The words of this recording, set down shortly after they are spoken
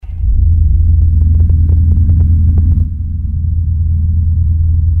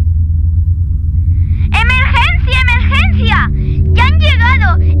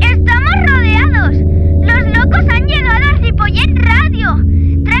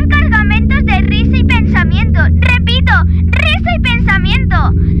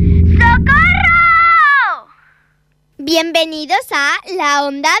Bienvenidos a la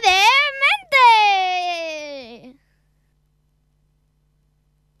Onda D-Mente.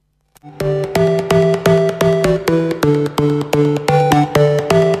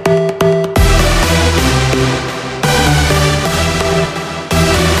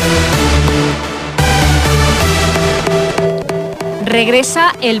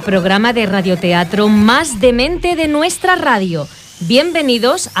 Regresa el programa de radioteatro más demente de nuestra radio.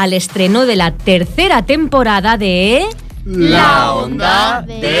 Bienvenidos al estreno de la tercera temporada de... ¡La Onda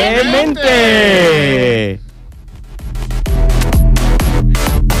D-Mente!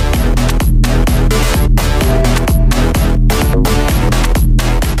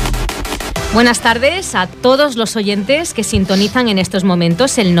 Buenas tardes a todos los oyentes que sintonizan en estos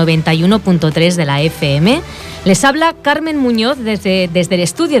momentos el 91.3 de la FM. Les habla Carmen Muñoz desde el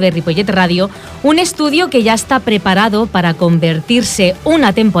estudio de Ripollet Radio, un estudio que ya está preparado para convertirse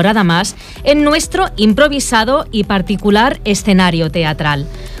una temporada más en nuestro improvisado y particular escenario teatral.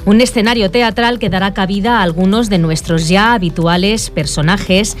 Un escenario teatral que dará cabida a algunos de nuestros ya habituales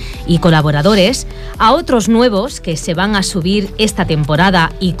personajes y colaboradores, a otros nuevos que se van a subir esta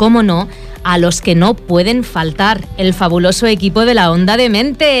temporada y, cómo no, a los que no pueden faltar, el fabuloso equipo de la Onda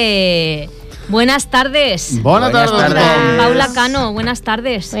D-Mente. Buenas tardes. Buenas tardes. Paula Cano, buenas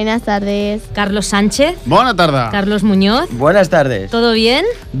tardes. Buenas tardes. Carlos Sánchez. Buenas tardes. Carlos Muñoz. Buenas tardes. ¿Todo bien?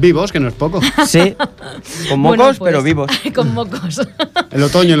 Vivos, que no es poco. Sí, con mocos, Bueno, pues, pero vivos. Con mocos. El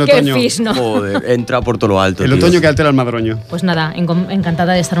otoño. Qué fisno. Joder, entra por todo lo alto. El tío. otoño que altera el madroño. Pues nada,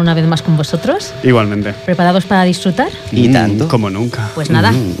 encantada de estar una vez más con vosotros. Igualmente. ¿Preparados para disfrutar? Y tanto. Como nunca. Pues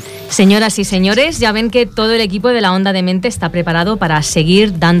nada. Señoras y señores, ya ven que todo el equipo de la Onda D-Mente está preparado para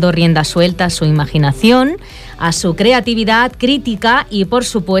seguir dando rienda suelta a su imaginación, a su creatividad crítica y, por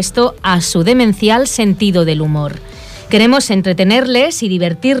supuesto, a su demencial sentido del humor. Queremos entretenerles y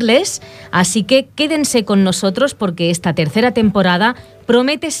divertirles, así que quédense con nosotros porque esta tercera temporada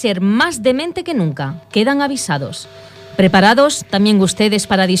promete ser más demente que nunca. Quedan avisados. ¿Preparados también ustedes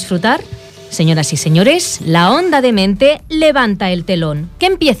para disfrutar? Señoras y señores, la Onda D-Mente levanta el telón. Que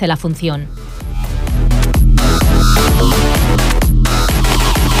empiece la función.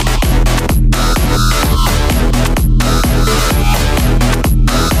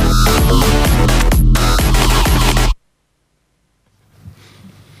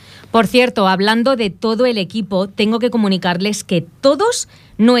 Por cierto, hablando de todo el equipo, tengo que comunicarles que todos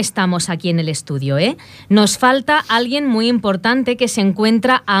no estamos aquí en el estudio, ¿eh? Nos falta alguien muy importante que se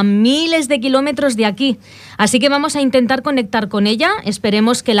encuentra a miles de kilómetros de aquí. Así que vamos a intentar conectar con ella.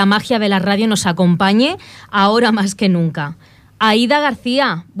 Esperemos que la magia de la radio nos acompañe ahora más que nunca. Aída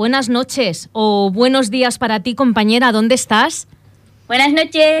García, buenas noches o buenos días para ti, compañera. ¿Dónde estás? Buenas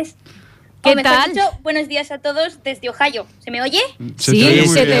noches. ¿Qué o mejor tal? dicho, buenos días a todos desde Ohio. ¿Se me oye? Sí,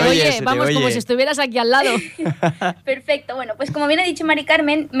 se te oye. se te Vamos, oye. como si estuvieras aquí al lado. Perfecto. Bueno, pues como bien ha dicho Mari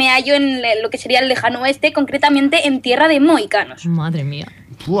Carmen, me hallo en lo que sería el lejano oeste, concretamente en tierra de mohicanos. Madre mía.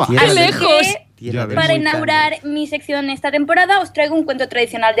 Buah. Tierra ¡Qué de- lejos! Tierra de Para mohicanos. inaugurar mi sección esta temporada, os traigo un cuento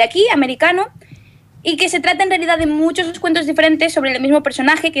tradicional de aquí, americano, y que se trata en realidad de muchos cuentos diferentes sobre el mismo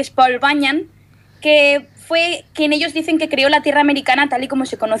personaje, que es Paul Bunyan, que fue quien ellos dicen que creó la tierra americana tal y como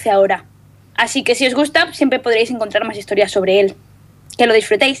se conoce ahora. Así que si os gusta, siempre podréis encontrar más historias sobre él. Que lo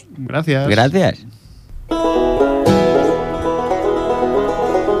disfrutéis. Gracias. Gracias.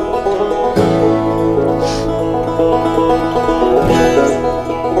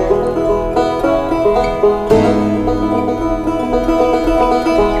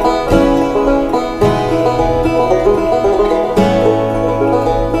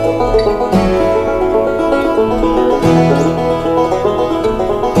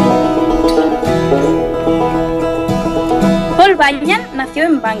 Paul Bunyan nació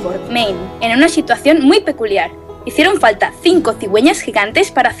en Bangor, Maine, en una situación muy peculiar. Hicieron falta 5 cigüeñas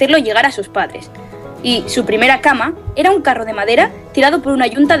gigantes para hacerlo llegar a sus padres. Y su primera cama era un carro de madera tirado por una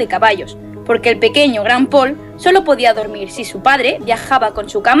yunta de caballos, porque el pequeño gran Paul solo podía dormir si su padre viajaba con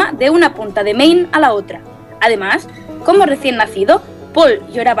su cama de una punta de Maine a la otra. Además, como recién nacido, Paul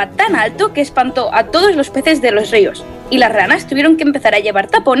lloraba tan alto que espantó a todos los peces de los ríos, y las ranas tuvieron que empezar a llevar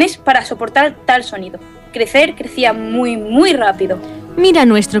tapones para soportar tal sonido. Crecía muy, muy rápido. Mira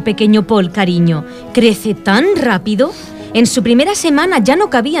nuestro pequeño Paul, cariño. Crece tan rápido. En su primera semana ya no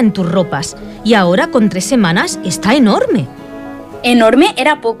cabía en tus ropas. Y ahora, con 3 semanas, está enorme. Enorme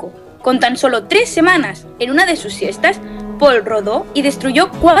era poco. Con tan solo 3 semanas, en una de sus siestas, Paul rodó y destruyó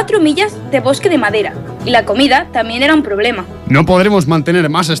 4 millas de bosque de madera. Y la comida también era un problema. No podremos mantener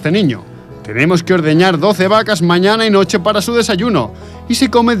más a este niño. Tenemos que ordeñar 12 vacas mañana y noche para su desayuno. Y se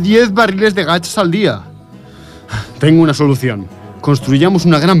come 10 barriles de gachas al día. Tengo una solución. Construyamos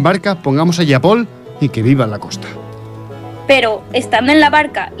una gran barca, pongamos allí a Paul y que viva en la costa. Pero, estando en la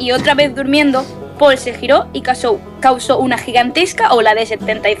barca y otra vez durmiendo, Paul se giró y causó una gigantesca ola de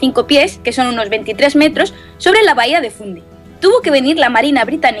 75 pies, que son unos 23 metros, sobre la bahía de Fundy. Tuvo que venir la Marina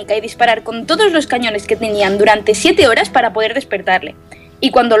británica y disparar con todos los cañones que tenían durante 7 horas para poder despertarle.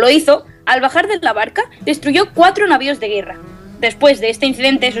 Y cuando lo hizo, al bajar de la barca, destruyó 4 navíos de guerra. Después de este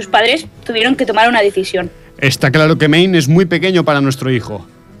incidente, sus padres tuvieron que tomar una decisión. Está claro que Maine es muy pequeño para nuestro hijo,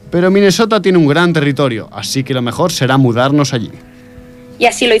 pero Minnesota tiene un gran territorio, así que lo mejor será mudarnos allí. Y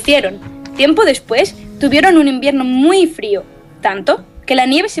así lo hicieron. Tiempo después, tuvieron un invierno muy frío, tanto que la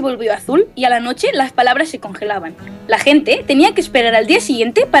nieve se volvió azul y a la noche las palabras se congelaban. La gente tenía que esperar al día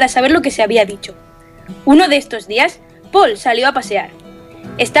siguiente para saber lo que se había dicho. Uno de estos días, Paul salió a pasear.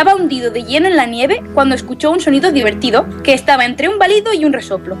 Estaba hundido de lleno en la nieve cuando escuchó un sonido divertido que estaba entre un balido y un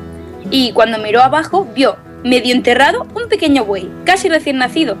resoplo. Y cuando miró abajo, vio, medio enterrado, un pequeño buey, casi recién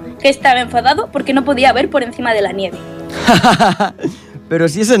nacido, que estaba enfadado porque no podía ver por encima de la nieve. Pero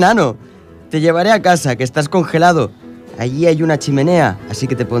si es enano. Te llevaré a casa, que estás congelado. Allí hay una chimenea, así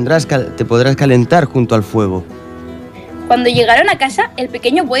que te podrás calentar junto al fuego. Cuando llegaron a casa, el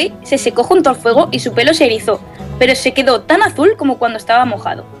pequeño buey se secó junto al fuego y su pelo se erizó, pero se quedó tan azul como cuando estaba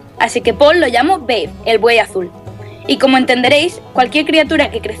mojado. Así que Paul lo llamó Babe, el buey azul. Y como entenderéis, cualquier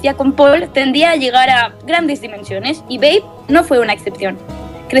criatura que crecía con Paul tendía a llegar a grandes dimensiones, y Babe no fue una excepción.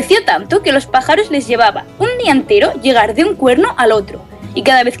 Creció tanto que los pájaros les llevaba un día entero llegar de un cuerno al otro, y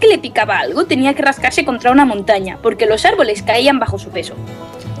cada vez que le picaba algo tenía que rascarse contra una montaña, porque los árboles caían bajo su peso.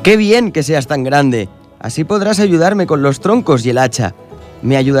 ¡Qué bien que seas tan grande! Así podrás ayudarme con los troncos y el hacha.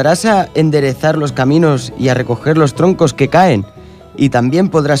 Me ayudarás a enderezar los caminos y a recoger los troncos que caen. Y también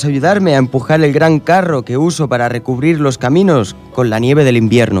podrás ayudarme a empujar el gran carro que uso para recubrir los caminos con la nieve del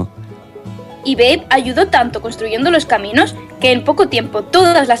invierno. Y Babe ayudó tanto construyendo los caminos que en poco tiempo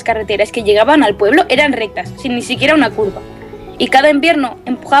todas las carreteras que llegaban al pueblo eran rectas, sin ni siquiera una curva. Y cada invierno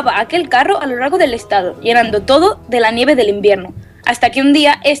empujaba aquel carro a lo largo del estado, llenando todo de la nieve del invierno, hasta que un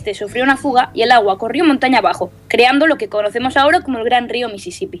día este sufrió una fuga y el agua corrió montaña abajo, creando lo que conocemos ahora como el gran río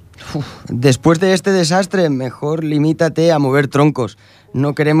Mississippi. Después de este desastre, mejor limítate a mover troncos.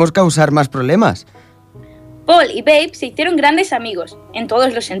 No queremos causar más problemas. Paul y Babe se hicieron grandes amigos, en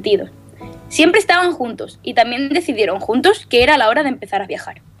todos los sentidos. Siempre estaban juntos y también decidieron juntos que era la hora de empezar a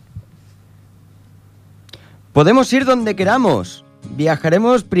viajar. Podemos ir donde queramos.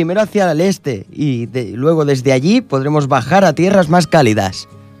 Viajaremos primero hacia el este y luego desde allí podremos bajar a tierras más cálidas.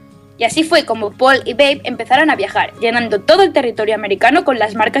 Y así fue como Paul y Babe empezaron a viajar, llenando todo el territorio americano con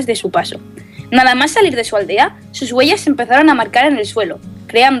las marcas de su paso. Nada más salir de su aldea, sus huellas se empezaron a marcar en el suelo,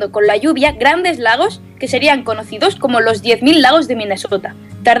 creando con la lluvia grandes lagos que serían conocidos como los 10.000 lagos de Minnesota.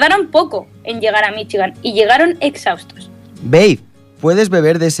 Tardaron poco en llegar a Michigan y llegaron exhaustos. Babe, puedes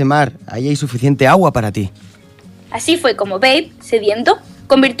beber de ese mar, ahí hay suficiente agua para ti. Así fue como Babe, sediento,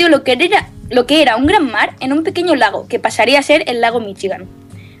 convirtió lo que era un gran mar en un pequeño lago que pasaría a ser el lago Michigan.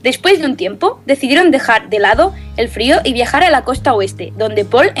 Después de un tiempo, decidieron dejar de lado el frío y viajar a la costa oeste, donde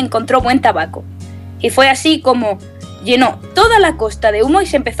Paul encontró buen tabaco. Y fue así como llenó toda la costa de humo y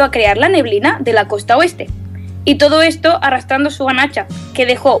se empezó a crear la neblina de la costa oeste. Y todo esto arrastrando su gran hacha, que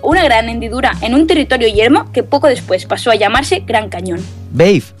dejó una gran hendidura en un territorio yermo que poco después pasó a llamarse Gran Cañón.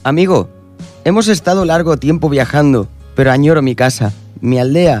 Babe, amigo, hemos estado largo tiempo viajando, pero añoro mi casa, mi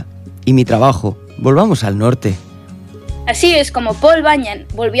aldea y mi trabajo. Volvamos al norte. Así es como Paul Bunyan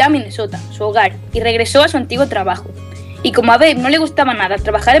volvió a Minnesota, su hogar, y regresó a su antiguo trabajo. Y como a Babe no le gustaba nada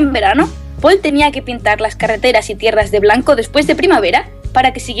trabajar en verano, Paul tenía que pintar las carreteras y tierras de blanco después de primavera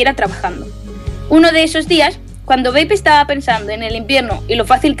para que siguiera trabajando. Uno de esos días, cuando Babe estaba pensando en el invierno y lo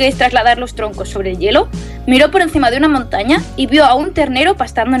fácil que es trasladar los troncos sobre el hielo, miró por encima de una montaña y vio a un ternero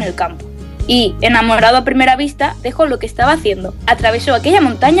pastando en el campo. Y, enamorado a primera vista, dejó lo que estaba haciendo, atravesó aquella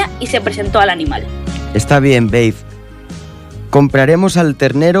montaña y se presentó al animal. Está bien, Babe. Compraremos al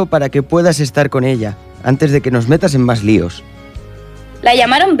ternero para que puedas estar con ella, antes de que nos metas en más líos. La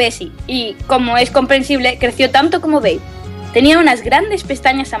llamaron Bessie y, como es comprensible, creció tanto como Babe. Tenía unas grandes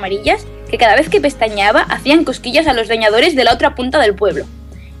pestañas amarillas que cada vez que pestañeaba hacían cosquillas a los leñadores de la otra punta del pueblo.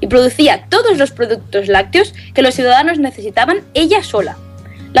 Y producía todos los productos lácteos que los ciudadanos necesitaban ella sola.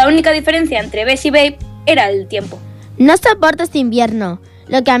 La única diferencia entre Bessie y Babe era el tiempo. No soporto este invierno.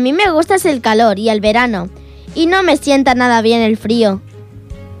 Lo que a mí me gusta es el calor y el verano. Y no me sienta nada bien el frío.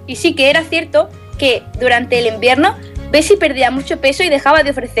 Y sí que era cierto que durante el invierno Bessie perdía mucho peso y dejaba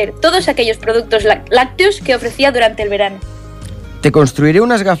de ofrecer todos aquellos productos lácteos que ofrecía durante el verano. Te construiré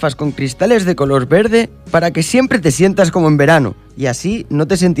unas gafas con cristales de color verde para que siempre te sientas como en verano y así no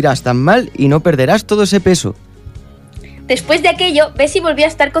te sentirás tan mal y no perderás todo ese peso. Después de aquello, Bessie volvió a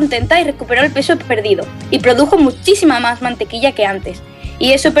estar contenta y recuperó el peso perdido, y produjo muchísima más mantequilla que antes.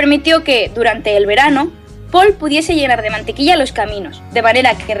 Y eso permitió que, durante el verano, Paul pudiese llenar de mantequilla los caminos, de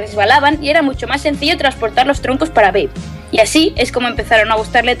manera que resbalaban y era mucho más sencillo transportar los troncos para Babe. Y así es como empezaron a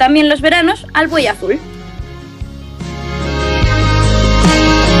gustarle también los veranos al buey azul.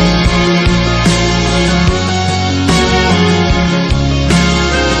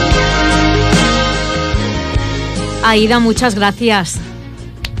 Aida, muchas gracias.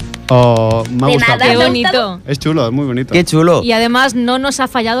 Oh, me ha De gustado. nada. Qué bonito. Es chulo, es muy bonito. ¡Qué chulo! Y además no nos ha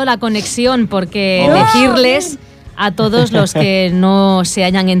fallado la conexión porque Oh. decirles a todos los que no se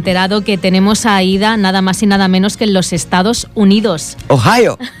hayan enterado que tenemos a Aida nada más y nada menos que en los Estados Unidos.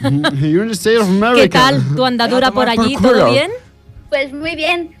 ¡Ohio! United States of America. ¿Qué tal tu andadura por allí? por culo. ¿Todo bien? Pues muy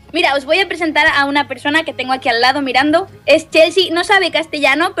bien. Mira, os voy a presentar a una persona que tengo aquí al lado mirando. Es Chelsea, no sabe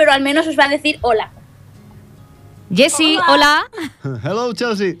castellano, pero al menos os va a decir hola. Jessie, hola. Hello,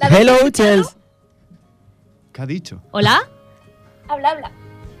 Chelsea. ¡Hello, Chels! ¿Qué ha dicho? Hola. Habla.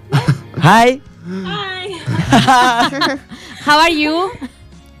 ¡Hi! How are you?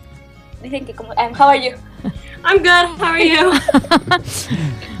 Dicen que como... how are you? I'm good. How are you?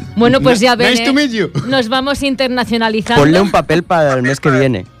 Bueno, pues ya ven, Nice to meet you. nos vamos internacionalizando. Ponle un papel para el mes que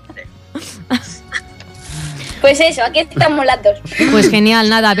viene. Pues eso, aquí estamos las dos. Pues genial,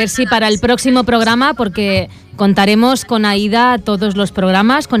 nada, a ver si para el próximo programa, porque contaremos con Aida todos los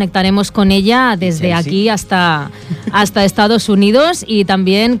programas, conectaremos con ella desde Chelsea. aquí hasta Estados Unidos y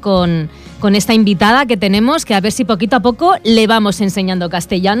también con esta invitada que tenemos, que a ver si poquito a poco le vamos enseñando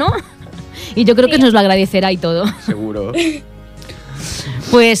castellano y yo creo que nos lo agradecerá y todo. Seguro.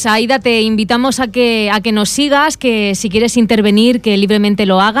 Pues Aida, te invitamos a que nos sigas, que si quieres intervenir, que libremente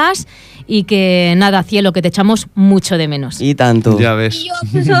lo hagas y que nada, cielo, que te echamos mucho de menos. Y tanto. Ya ves. Y yo a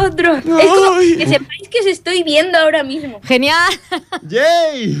vosotros. Es como que sepáis que os estoy viendo ahora mismo. Genial,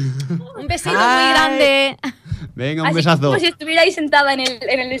 ¡Yay! un besito muy grande. Venga, un Así besazo. como si estuvierais sentada en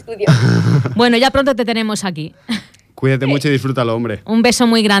el estudio. Bueno, ya pronto te tenemos aquí. Cuídate mucho y disfrútalo, hombre. Un beso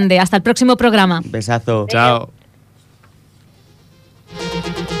muy grande, hasta el próximo programa. Besazo. Chao.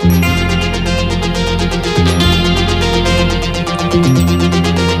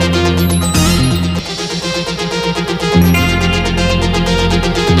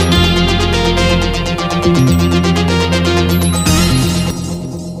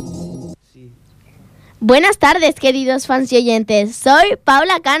 Buenas tardes, queridos fans y oyentes. Soy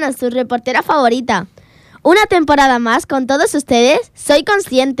Paula Cano, su reportera favorita. Una temporada más con todos ustedes. Soy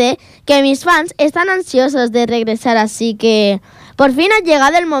consciente que mis fans están ansiosos de regresar, así que por fin ha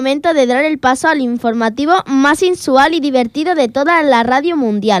llegado el momento de dar el paso al informativo más inusual y divertido de toda la radio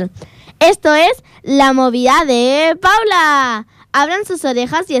mundial. Esto es La Movida de Paula. Abran sus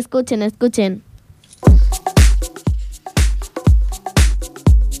orejas y escuchen, escuchen.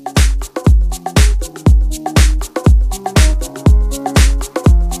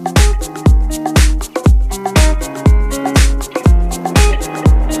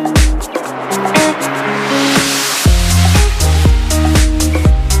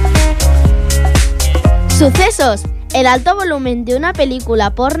 Sucesos. El alto volumen de una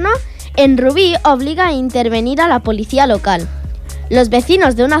película porno en Rubí obliga a intervenir a la policía local. Los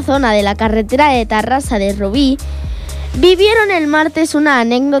vecinos de una zona de la carretera de Tarrasa de Rubí vivieron el martes una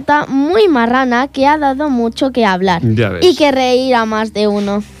anécdota muy marrana que ha dado mucho que hablar Ya ves. y que reír a más de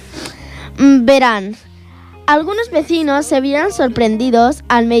uno. Verán, algunos vecinos se vieron sorprendidos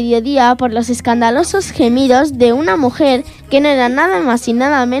al mediodía por los escandalosos gemidos de una mujer que no era nada más y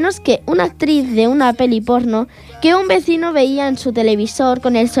nada menos que una actriz de una peli porno que un vecino veía en su televisor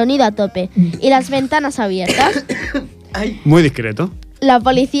con el sonido a tope y las ventanas abiertas. Muy discreto. La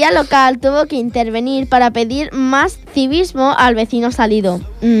policía local tuvo que intervenir para pedir más civismo al vecino salido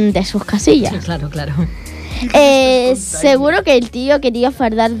de sus casillas. Sí, claro, claro. Seguro que el tío quería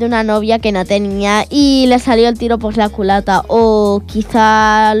fardar de una novia que no tenía y le salió el tiro por la culata, o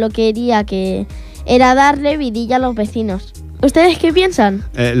quizá lo quería que era darle vidilla a los vecinos. ¿Ustedes qué piensan?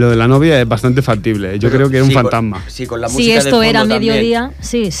 Lo de la novia es bastante factible. Yo creo que era un Sí, fantasma. Sí, con la música Si de esto fondo era también. mediodía,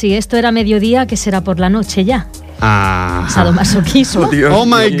 si esto era mediodía, ¿qué será por la noche ya? Ah. Sadomasoquismo. Dios ¡Oh,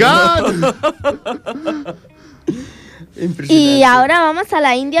 my mío. God! Impresionante. Y ahora vamos a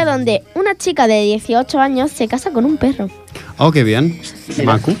la India, donde una chica de 18 años se casa con un perro. Oh, qué bien.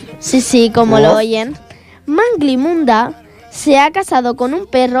 Maku. Sí, como lo oyen. Mangli Munda se ha casado con un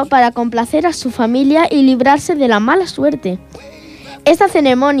perro para complacer a su familia y librarse de la mala suerte. Esta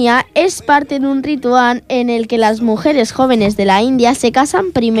ceremonia es parte de un ritual en el que las mujeres jóvenes de la India se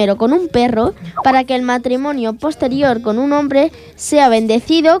casan primero con un perro para que el matrimonio posterior con un hombre sea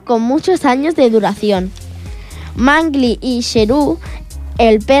bendecido con muchos años de duración. Mangli y Sheru,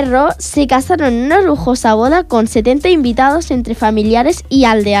 el perro, se casaron en una lujosa boda con 70 invitados entre familiares y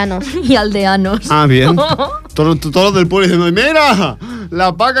aldeanos. Y aldeanos. Ah, bien. Todos los del pueblo diciendo, ¡mira!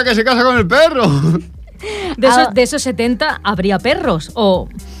 La paca que se casa con el perro. De esos 70, ¿habría perros? O...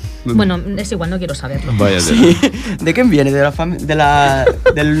 Bueno, es igual, no quiero saberlo. Vaya Sí. ¿De quién viene?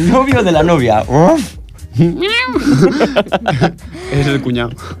 ¿Del novio o de la novia? Es el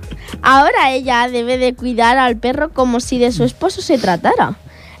cuñado. Ahora ella debe de cuidar al perro como si de su esposo se tratara.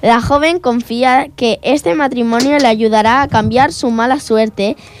 La joven confía que este matrimonio le ayudará a cambiar su mala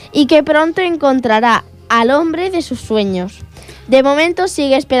suerte y que pronto encontrará al hombre de sus sueños. De momento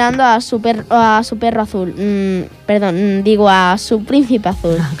sigue esperando a su perro azul. A su príncipe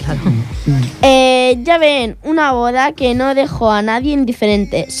azul. Ah, claro. Ya ven, una boda que no dejó a nadie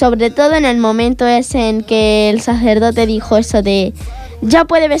indiferente, sobre todo en el momento ese en que el sacerdote dijo eso de ya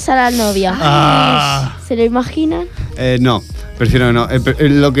puede besar a la novia. Ah. ¿Se lo imaginan? No, prefiero no.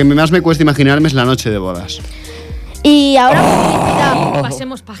 Lo que más me cuesta imaginarme es la noche de bodas. Y ahora publicidad.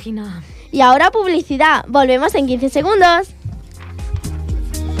 Pasemos página. Y ahora publicidad. Volvemos en 15 segundos.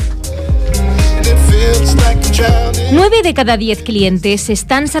 9 de cada 10 clientes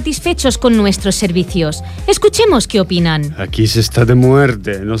están satisfechos con nuestros servicios. Escuchemos qué opinan. Aquí se está de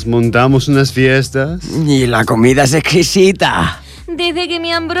muerte. Nos montamos unas fiestas. Y la comida es exquisita. Desde que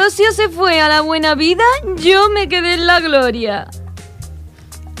mi Ambrosio se fue a la buena vida, yo me quedé en la gloria.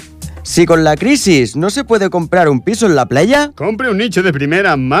 Si con la crisis no se puede comprar un piso en la playa, Compre un nicho de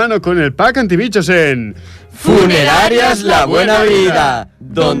primera mano con el pack antibichos en... Funerarias La Buena Vida,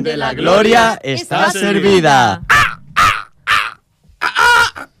 donde la gloria está servida.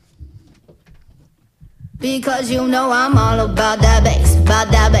 Because you know I'm all about that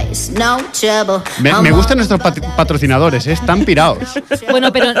bass, no trouble. Me gustan nuestros patrocinadores, están pirados.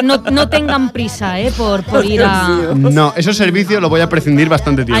 Bueno, pero no tengan prisa, por ir a... No, esos servicios lo voy a prescindir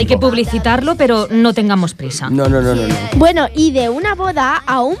bastante tiempo. Hay que publicitarlo, pero no tengamos prisa. No. Bueno, y de una boda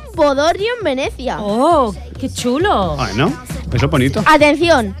a un bodorrio en Venecia. ¡Oh, qué chulo! Ay, ¿no? Eso es bonito.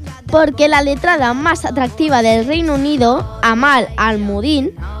 Atención, porque la letrada más atractiva del Reino Unido, Amal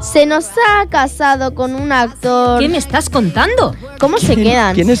Al-Mudin, se nos ha casado con un actor... ¿Qué me estás contando? ¿Cómo se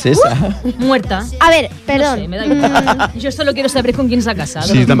quedan? ¿Quién es esa? Muerta. A ver, No perdón. sé, me da igual. Yo solo quiero saber con quién se ha casado.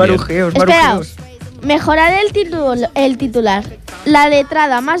 Sí, también. Marujeos. Esperaos, mejoraré el titular. La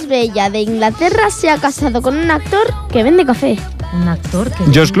letrada más bella de Inglaterra se ha casado con un actor que vende café. Un actor que...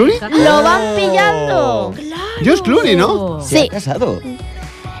 ¿George Clooney? ¡Lo van pillando! George Clooney, ¿no? ¿Se Sí. ha casado?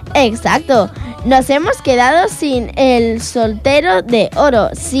 Exacto. Nos hemos quedado sin el soltero de oro,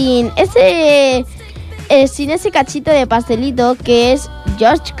 sin ese cachito de pastelito que es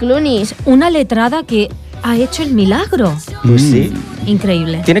George Clooney. Una letrada que ha hecho el milagro. Pues sí.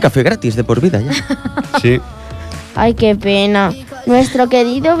 Increíble. Tiene café gratis de por vida ya. Sí. Ay, qué pena. Nuestro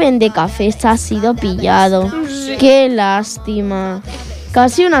querido vendecafés ha sido pillado. Qué lástima.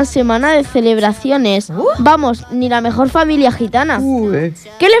 Casi una semana de celebraciones. Vamos, ni la mejor familia gitana.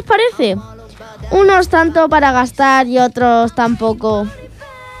 ¿Qué les parece? Unos tanto para gastar y otros tampoco.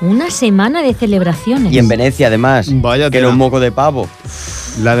 Una semana de celebraciones. Y en Venecia, además. Vaya que era tela. un moco de pavo.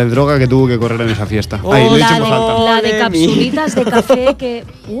 La de droga que tuvo que correr en esa fiesta. Oh, Ahí, lo he la, dicho en voz alta. la de capsulitas de café que...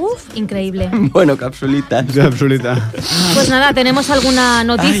 Uf, increíble. Bueno, capsulitas. Sí, absoluta. Pues nada, ¿tenemos alguna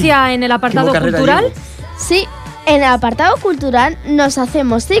noticia en el apartado qué bocarrera cultural? llevo. Sí, en el apartado cultural nos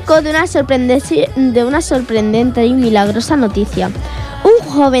hacemos eco de una sorprendente y milagrosa noticia. Un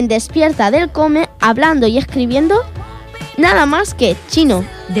joven despierta del coma hablando y escribiendo nada más que chino.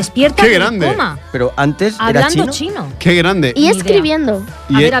 Despierta ¡Qué del grande! coma. Pero antes era Hablando chino. chino. Qué grande. Y Ni escribiendo.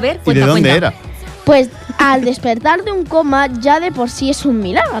 A ver, ¿Y cuenta, de dónde cuenta. era? Pues al despertar de un coma ya de por sí es un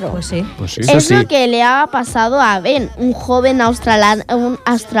milagro. Pues sí. Pues sí. Es lo que le ha pasado a Ben, un joven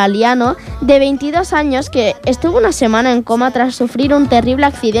australiano de 22 años que estuvo una semana en coma tras sufrir un terrible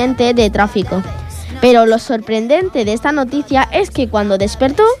accidente de tráfico. Pero lo sorprendente de esta noticia es que cuando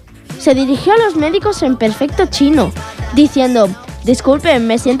despertó, se dirigió a los médicos en perfecto chino, diciendo: disculpen,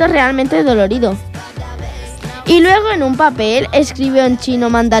 me siento realmente dolorido. Y luego en un papel escribió en chino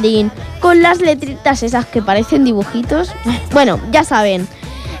mandarín, con las letritas esas que parecen dibujitos. Bueno, ya saben.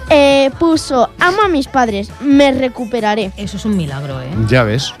 Puso: amo a mis padres, me recuperaré. Eso es un milagro, ¿eh? Ya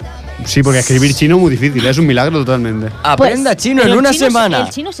ves. Sí, porque escribir chino es muy difícil, es un milagro totalmente. Aprenda chino Pero en una el chino semana. ¿El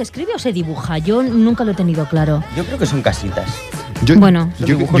chino se escribe o se dibuja? Yo nunca lo he tenido claro. Yo creo que son casitas. Bueno. yo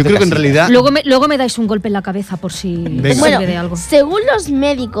Dibujos creo de que en casita. realidad... Luego me dais un golpe en la cabeza por si Venga. sirve de algo. Según los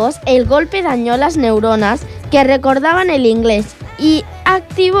médicos, el golpe dañó las neuronas que recordaban el inglés y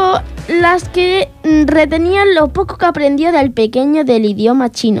activó las que retenían lo poco que aprendió del pequeño del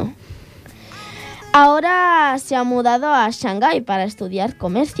idioma chino. Ahora se ha mudado a Shanghái para estudiar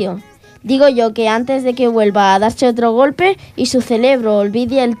comercio. Digo yo que antes de que vuelva a darse otro golpe y su cerebro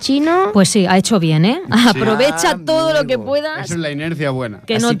olvide el chino... Pues sí, ha hecho bien, ¿eh? Sí. Aprovecha todo lo que puedas. Esa es la inercia buena.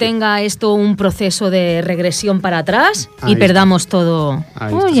 Que Así no tenga esto un proceso de regresión para atrás Ahí y está. perdamos todo.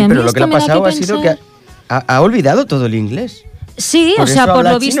 Ahí está. Oye, Sí, a mí Pero lo que le esto ha me da pasado que ha sido pensar. que ha olvidado todo el inglés. Sí, Por o sea, eso por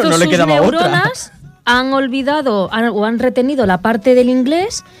habla lo chino, visto no le sus quedaba otra. neuronas han olvidado o han retenido la parte del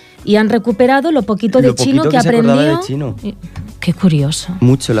inglés y han recuperado lo poquito de Lo chino poquito que que se acordaba aprendió. de chino. Qué curioso.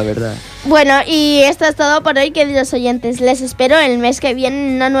 Mucho, la verdad. Bueno, y esto es todo por hoy, queridos oyentes. Les espero el mes que viene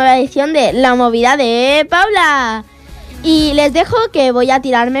en una nueva edición de La Movida de Paula. Y les dejo que voy a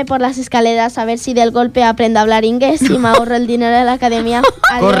tirarme por las escaleras a ver si del golpe aprendo a hablar inglés y me ahorro el dinero de la academia.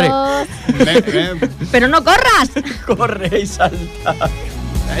 Corre. Adiós. ¡Pero no corras! Corre y salta.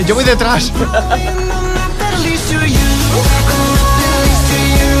 Yo voy detrás.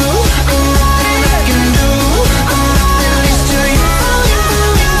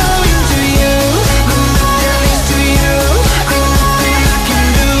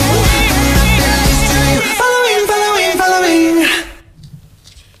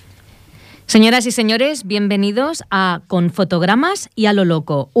 Señoras y señores, bienvenidos a Con Fotogramas y a lo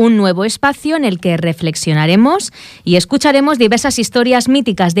Loco, un nuevo espacio en el que reflexionaremos y escucharemos diversas historias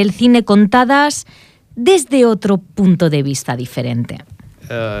míticas del cine contadas desde otro punto de vista diferente.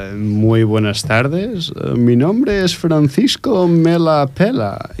 Muy buenas tardes. Mi nombre es Francisco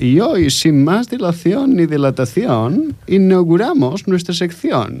Melapela y hoy, sin más dilación ni dilatación, inauguramos nuestra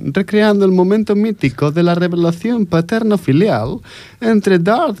sección recreando el momento mítico de la revelación paterno-filial entre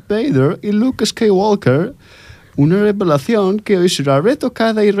Darth Vader y Luke Skywalker. Una revelación que hoy será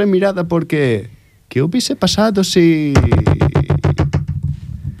retocada y remirada porque... ¿qué hubiese pasado si...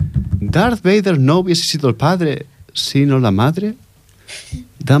 Darth Vader no hubiese sido el padre, sino la madre?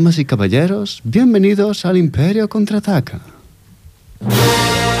 Damas y caballeros, bienvenidos al Imperio Contraataca.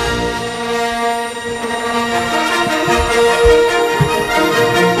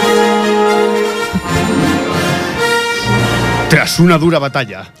 Tras una dura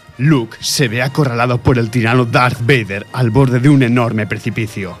batalla, Luke se ve acorralado por el tirano Darth Vader al borde de un enorme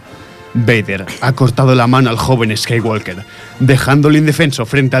precipicio. Vader ha cortado la mano al joven Skywalker, dejándolo indefenso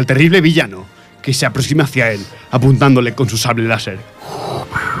frente al terrible villano, que se aproxima hacia él, apuntándole con su sable láser.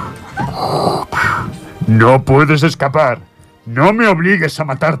 No puedes escapar. No me obligues a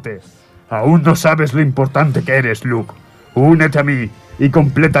matarte. Aún no sabes lo importante que eres, Luke. Únete a mí y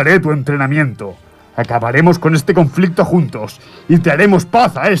completaré tu entrenamiento. Acabaremos con este conflicto juntos y traeremos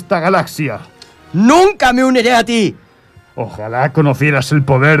paz a esta galaxia. ¡Nunca me uniré a ti! Ojalá conocieras el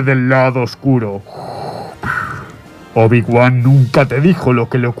poder del lado oscuro. Obi-Wan nunca te dijo lo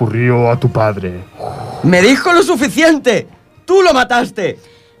que le ocurrió a tu padre. ¡Me dijo lo suficiente! ¡Tú lo mataste!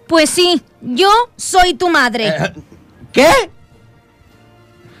 Pues sí, yo soy tu madre. ¿Qué?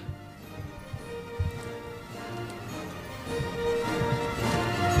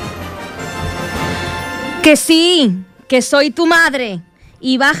 Que sí, que soy tu madre.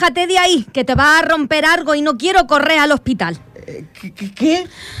 Y bájate de ahí, que te va a romper algo y no quiero correr al hospital. ¿Qué?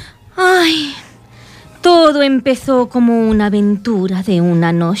 Ay, todo empezó como una aventura de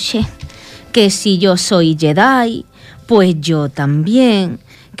una noche. Que si yo soy Jedi, pues yo también.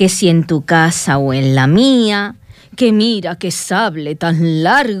 Que si en tu casa o en la mía. Que mira qué sable tan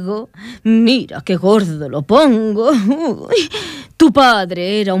largo. Mira qué gordo lo pongo. Uy, tu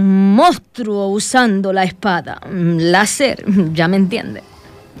padre era un monstruo usando la espada láser, ¿ya me entiendes?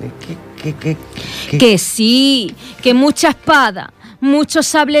 ¿Qué? Que sí, que mucha espada, mucho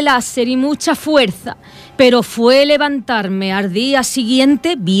sable láser y mucha fuerza. Pero fue levantarme al día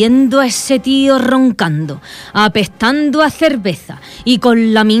siguiente viendo a ese tío roncando, apestando a cerveza y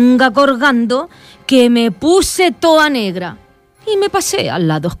con la minga colgando, que me puse toda negra y me pasé al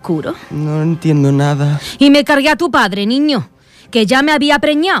lado oscuro. No entiendo nada. Y me cargué a tu padre, niño, que ya me había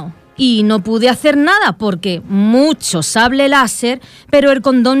preñado. Y no pude hacer nada porque mucho sable láser, pero el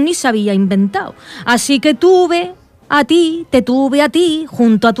condón ni se había inventado. Así que te tuve a ti,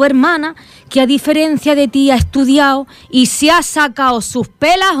 junto a tu hermana, que a diferencia de ti ha estudiado y se ha sacado sus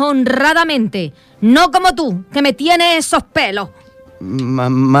pelas honradamente. No como tú, que me tienes esos pelos.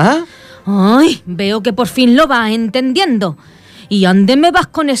 ¿Mamá? Ay, veo que por fin lo vas entendiendo. ¿Y ande me vas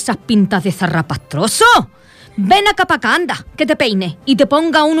con esas pintas de zarrapastroso? Ven acá para acá, anda, que te peine y te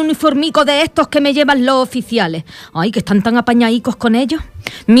ponga un uniformico de estos que me llevan los oficiales. Ay, que están tan apañadicos con ellos.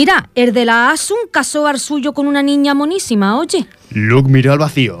 Mira, el de la Asun casó al suyo con una niña monísima, oye. Luke miró al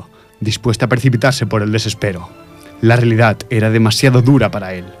vacío, dispuesto a precipitarse por el desespero. La realidad era demasiado dura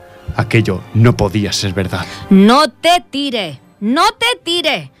para él. Aquello no podía ser verdad. No te tires,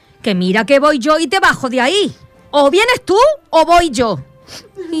 que mira que voy yo y te bajo de ahí. O vienes tú o voy yo.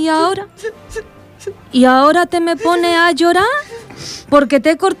 ¿Y ahora? ¿Y ahora te me pones a llorar? ¿Porque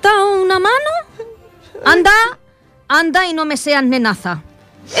te he cortado una mano? Anda y no me seas nenaza.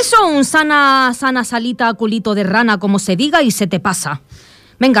 Eso es un sana salita a culito de rana, como se diga, y se te pasa.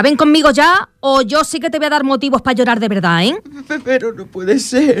 Venga, ven conmigo ya, o yo sí que te voy a dar motivos para llorar de verdad, ¿eh? Pero no puede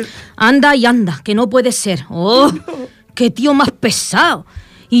ser. Anda, que no puede ser. ¡Oh! No. ¡Qué tío más pesado!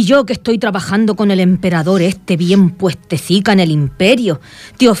 Y yo, que estoy trabajando con el emperador bien puestecica en el imperio,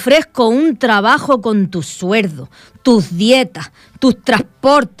 te ofrezco un trabajo con tu sueldo, tus dietas, tus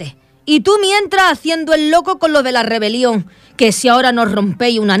transportes. Y tú mientras haciendo el loco con lo de la rebelión, que si ahora nos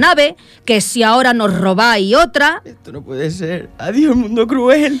rompéis una nave, que si ahora nos robáis otra... Esto no puede ser. Adiós, mundo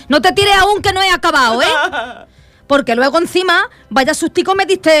cruel. No te tires aún, que no he acabado, ¿eh? Porque luego encima, vaya sustico me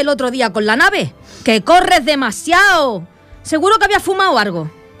diste el otro día con la nave. Que corres demasiado. Seguro que habías fumado algo.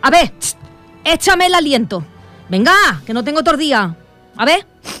 A ver, échame el aliento. Venga, que no tengo tordía. A ver.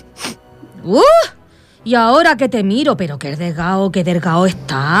 Y ahora que te miro, pero qué delgado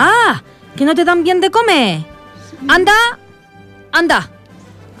está. Que no te dan bien de comer. Anda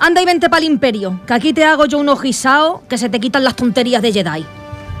y vente para el imperio, que aquí te hago yo unos guisados que se te quitan las tonterías de Jedi.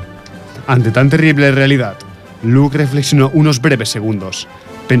 Ante tan terrible realidad, Luke reflexionó unos breves segundos.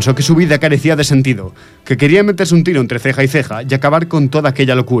 Pensó que su vida carecía de sentido, que quería meterse un tiro entre ceja y ceja y acabar con toda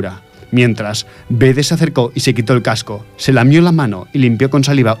aquella locura. Mientras, Vader se acercó y se quitó el casco, se lamió la mano y limpió con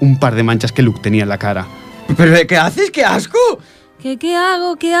saliva un par de manchas que Luke tenía en la cara. ¿Pero qué haces? ¡Qué asco! ¿Qué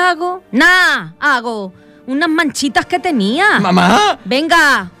hago? ¡Nah! Hago unas manchitas que tenía. ¡Mamá!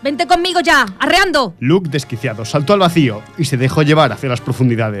 Venga, vente conmigo ya, arreando. Luke, desquiciado, saltó al vacío y se dejó llevar hacia las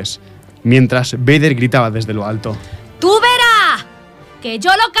profundidades, mientras Vader gritaba desde lo alto. ¡Tú verás! Que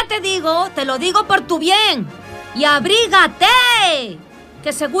yo lo que te digo, te lo digo por tu bien. ¡Y abrígate!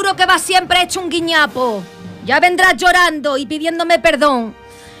 Que seguro que vas siempre hecho un guiñapo. Ya vendrás llorando y pidiéndome perdón.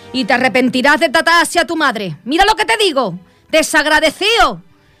 Y te arrepentirás de tratar así a tu madre. Mira lo que te digo. Desagradecido.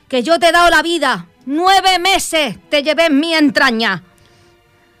 Que yo te he dado la vida. 9 meses te llevé en mi entraña.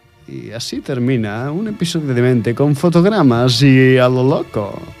 Y así termina un episodio de Mente con fotogramas y a lo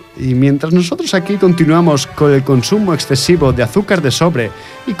loco. Y mientras nosotros aquí continuamos con el consumo excesivo de azúcar de sobre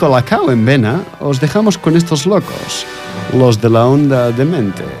y colacao en vena, os dejamos con estos locos, los de la Onda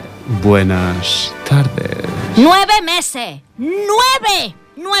D-Mente. Buenas tardes. 9 meses.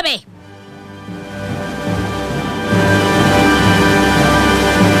 9.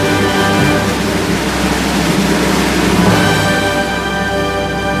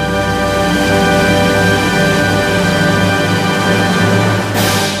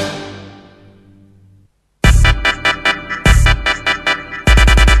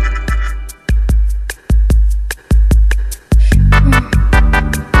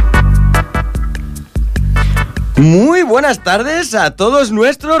 Muy buenas tardes a todos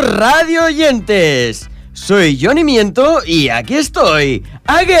nuestros radio oyentes. Soy Johnny Miento y aquí estoy,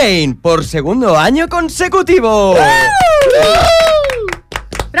 again, por segundo año consecutivo.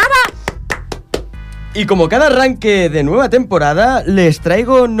 ¡Brava! Y como cada arranque de nueva temporada, les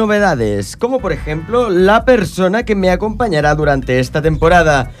traigo novedades, como por ejemplo la persona que me acompañará durante esta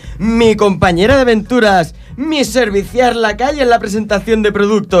temporada, mi compañera de aventuras, mi serviciar lacayo en la presentación de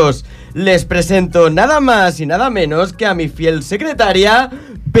productos. Les presento nada más y nada menos que a mi fiel secretaria,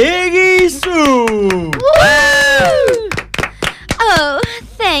 Peggy Sue. Oh,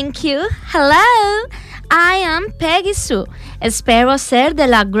 thank you. Hello, I am Peggy Sue. Espero ser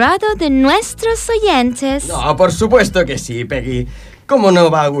del agrado de nuestros oyentes. No, por supuesto que sí, Peggy. ¿Cómo no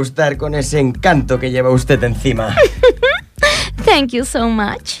va a gustar con ese encanto que lleva usted encima? Thank you so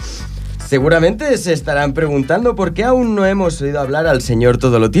much. Seguramente se estarán preguntando por qué aún no hemos oído hablar al señor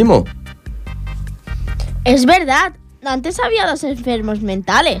Todolotimo. Es verdad, antes había 2 enfermos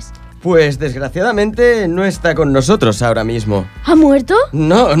mentales. Pues desgraciadamente no está con nosotros ahora mismo. ¿Ha muerto?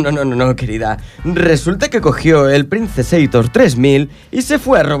 No, querida. Resulta que cogió el Princesator 3000 y se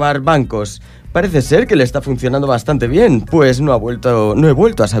fue a robar bancos. Parece ser que le está funcionando bastante bien, pues no he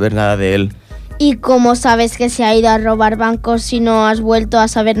vuelto a saber nada de él. ¿Y cómo sabes que se ha ido a robar bancos si no has vuelto a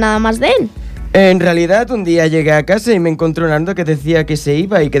saber nada más de él? En realidad, un día llegué a casa y me encontré una nota que decía que se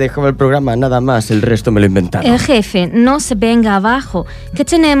iba y que dejaba el programa, nada más, el resto me lo inventaron. Jefe, no se venga abajo, que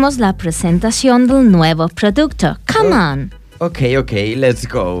tenemos la presentación del nuevo producto. Come on. Ok, let's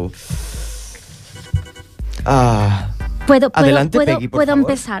go. Adelante, Peggy, por puedo favor.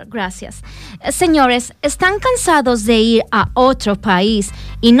 empezar, gracias. Señores, ¿están cansados de ir a otro país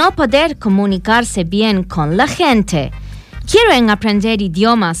y no poder comunicarse bien con la gente? Quieren aprender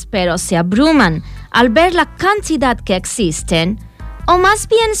idiomas, pero se abruman al ver la cantidad que existen. o más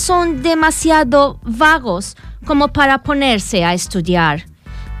bien son demasiado vagos como para ponerse a estudiar.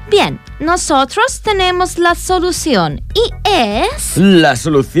 Bien, nosotros tenemos la solución y es... La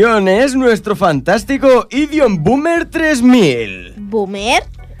solución es nuestro fantástico Idiom Boomer 3000. ¿Boomer?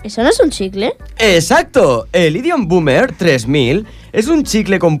 ¿Eso no es un chicle? ¡Exacto! El Idiom Boomer 3000 es un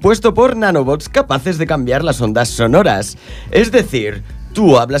chicle compuesto por nanobots capaces de cambiar las ondas sonoras. Es decir,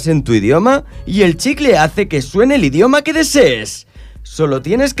 tú hablas en tu idioma y el chicle hace que suene el idioma que desees. Solo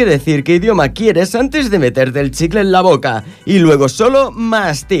tienes que decir qué idioma quieres antes de meterte el chicle en la boca y luego solo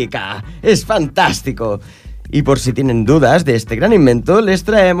mastica. ¡Es fantástico! Y por si tienen dudas de este gran invento, les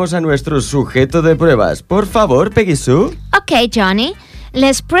traemos a nuestro sujeto de pruebas. Por favor, Peggy Sue. Ok, Johnny.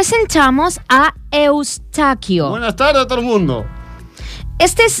 Les presentamos a Eustaquio. Buenas tardes a todo el mundo.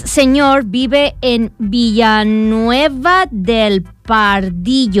 Este señor vive en Villanueva del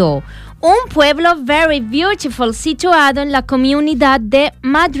Pardillo, un pueblo very beautiful situado en la comunidad de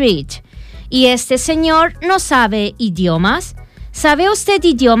Madrid. Y este señor no sabe idiomas. ¿Sabe usted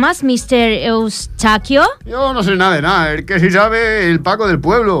idiomas, Mr. Eustaquio? Yo no sé nada de nada. El que sí sabe, el Paco del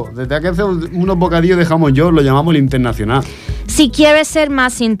pueblo. Desde que hace unos bocadillos de jamón york lo llamamos el internacional. Si quiere ser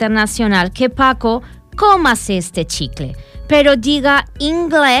más internacional que Paco, cómase este chicle. Pero diga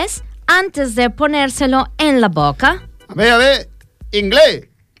inglés antes de ponérselo en la boca. A ver, inglés.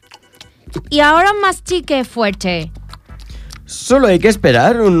 Y ahora mastique fuerte. Solo hay que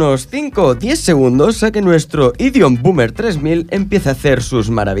esperar unos 5 o 10 segundos a que nuestro Idiom Boomer 3000 empiece a hacer sus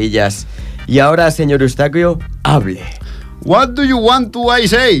maravillas. Y ahora, señor Eustaquio, hable. What do you want to I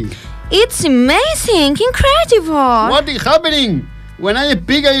say? It's amazing, incredible. What is happening? When I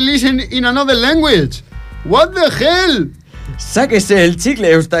speak, I listen in another language. What the hell? Sáquese el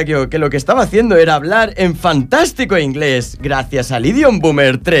chicle, Eustaquio, que lo que estaba haciendo era hablar en fantástico inglés, gracias al Idiom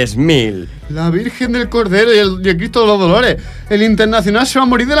Boomer 3000. La Virgen del Cordero y el Cristo de los Dolores. El internacional se va a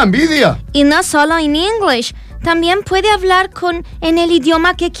morir de la envidia. Y no solo en English, también puede hablar en el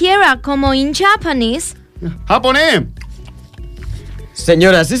idioma que quiera, como en japonés. ¡Japonés!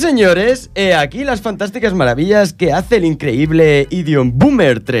 Señoras y señores, he aquí las fantásticas maravillas que hace el increíble Idiom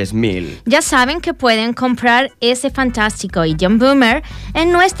Boomer 3000. Ya saben que pueden comprar ese fantástico Idiom Boomer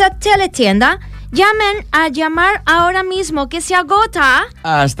en nuestra teletienda. Llamen a llamar ahora mismo que se agota.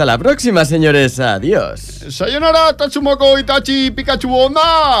 Hasta la próxima, señores. Adiós. Sayonara, Tatsumoko, Itachi, Pikachu,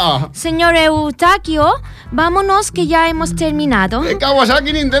 Onda. Señor Eustaquio, vámonos que ya hemos terminado.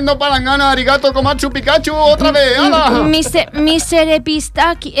 Kawasaki, Nintendo, Palangana, Arigato, Komatsu, Pikachu, otra vez, ¡hala! Mr.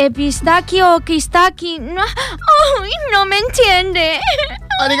 Epistachio, Kistaki. No, no me entiende.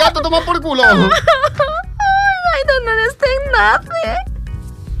 Arigato, toma por culo. I don't understand nothing.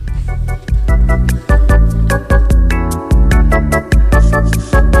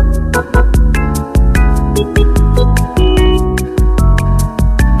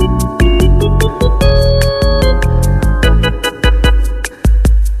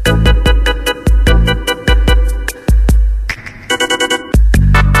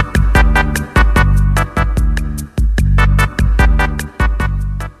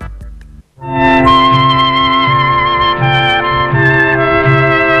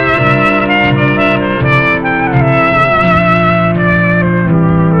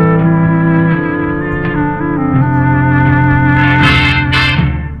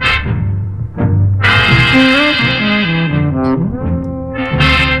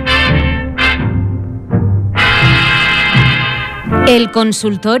 El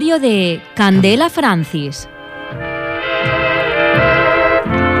consultorio de Candela Francis.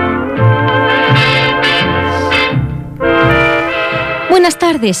 Buenas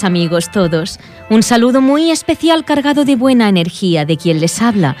tardes, amigos todos. Un saludo muy especial cargado de buena energía de quien les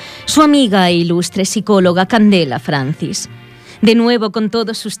habla, su amiga e ilustre psicóloga Candela Francis. De nuevo con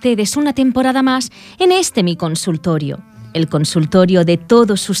todos ustedes una temporada más en este mi consultorio. El consultorio de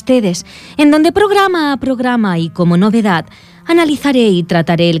todos ustedes, en donde programa a programa y como novedad, analizaré y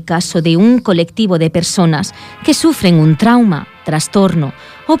trataré el caso de un colectivo de personas que sufren un trauma, trastorno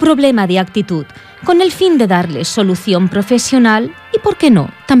o problema de actitud, con el fin de darles solución profesional y, por qué no,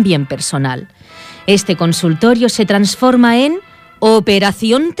 también personal. Este consultorio se transforma en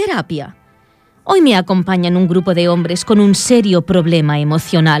Operación Terapia. Hoy me acompañan un grupo de hombres con un serio problema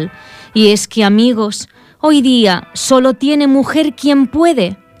emocional. Y es que, amigos, hoy día solo tiene mujer quien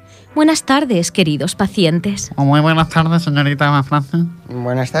puede. Buenas tardes, queridos pacientes. Muy buenas tardes, señorita Francis.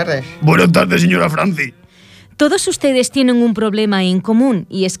 Buenas tardes. Buenas tardes, señora Franci. Todos ustedes tienen un problema en común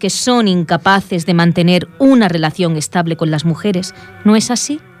y es que son incapaces de mantener una relación estable con las mujeres. ¿No es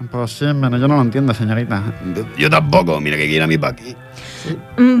así? Pues sí, pero yo no lo entiendo, señorita. Yo tampoco, mira que quiere a mi Paqui.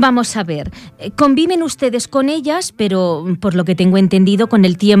 Vamos a ver, conviven ustedes con ellas, pero por lo que tengo entendido, con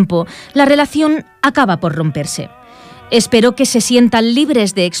el tiempo, la relación acaba por romperse. Espero que se sientan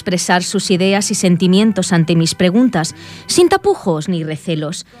libres de expresar sus ideas y sentimientos ante mis preguntas, sin tapujos ni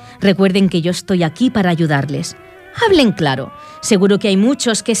recelos. Recuerden que yo estoy aquí para ayudarles. Hablen claro. Seguro que hay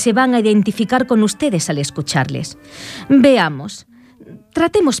muchos que se van a identificar con ustedes al escucharles. Veamos.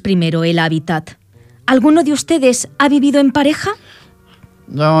 Tratemos primero el hábitat. ¿Alguno de ustedes ha vivido en pareja?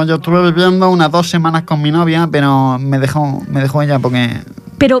 Yo estuve viviendo unas 2 semanas con mi novia, pero me dejó ella porque...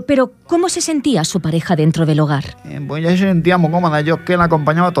 Pero, ¿cómo se sentía su pareja dentro del hogar? Pues ella se sentía muy cómoda. Yo es que la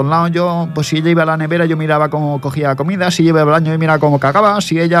acompañaba a todos lados. Yo, pues si ella iba a la nevera, yo miraba cómo cogía comida. Si ella iba al baño, yo miraba cómo cagaba.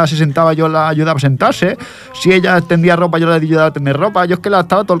 Si ella se sentaba, yo la ayudaba a sentarse. Si ella tendía ropa, yo la ayudaba a tender ropa. Yo es que la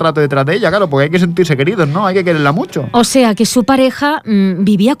estaba todo el rato detrás de ella, claro, porque hay que sentirse queridos, ¿no? Hay que quererla mucho. O sea, que su pareja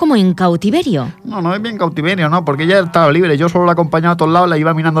vivía como en cautiverio. No es bien cautiverio, ¿no? Porque ella estaba libre. Yo solo la acompañaba a todos lados, la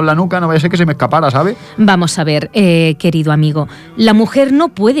iba mirando en la nuca. No vaya a ser que se me escapara, ¿sabes? Vamos a ver, querido amigo. La mujer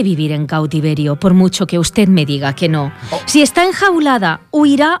no puede vivir en cautiverio, por mucho que usted me diga que no. Si está enjaulada,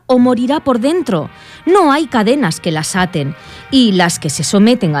 huirá o morirá por dentro. No hay cadenas que las aten, y las que se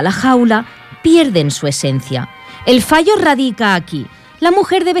someten a la jaula pierden su esencia. El fallo radica aquí. La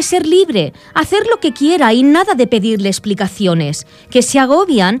mujer debe ser libre, hacer lo que quiera y nada de pedirle explicaciones, que se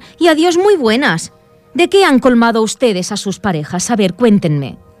agobian y adiós muy buenas. ¿De qué han colmado ustedes a sus parejas? A ver,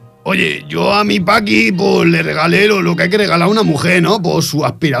 cuéntenme. Oye, yo a mi Paqui pues le regalé lo que hay que regalar a una mujer, ¿no? Pues su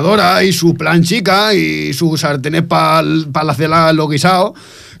aspiradora y su planchica y sus sartenes para hacer los guisados.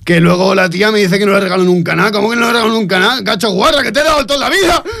 Que luego la tía me dice que no le regalo nunca nada. ¿Cómo que no le regalo nunca nada? Cacho guarra, que te he dado toda la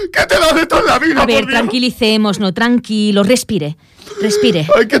vida. ¿Qué te he dado de toda la vida? A ver, tranquilicémonos, tranquilo, respire.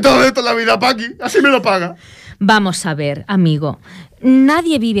 Ay, que te he dado de toda la vida, Paqui. Así me lo paga. Vamos a ver, amigo.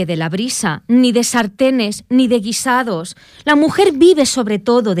 Nadie vive de la brisa, ni de sartenes, ni de guisados. La mujer vive sobre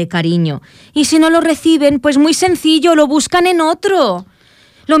todo de cariño. Y si no lo reciben, pues muy sencillo, lo buscan en otro.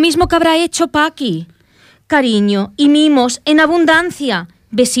 Lo mismo que habrá hecho Paqui. Cariño y mimos en abundancia.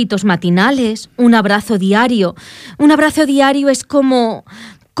 Besitos matinales, un abrazo diario. Un abrazo diario es como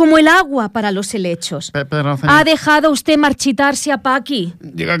el agua para los helechos. Pero, ¿Ha dejado usted marchitarse a Paqui?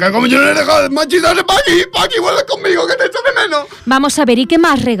 Diga que como yo no le he dejado marchitarse a Paqui, vuelve conmigo, que te echo de menos. Vamos a ver, ¿y qué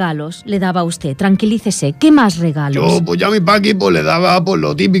más regalos le daba a usted? Tranquilícese, ¿qué más regalos? Yo, pues ya a mi Paqui pues le daba pues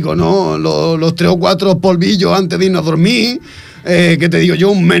lo típico, ¿no? Los 3 o 4 polvillos antes de irnos a dormir. ¿Qué te digo yo?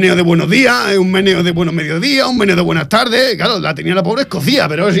 Un meneo de buenos días, un meneo de buenos mediodías, un meneo de buenas tardes. Claro, la tenía la pobre escocía,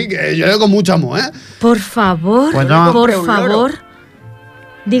 pero sí que yo le con mucho amor, ¿eh? Por favor, pues no. por favor.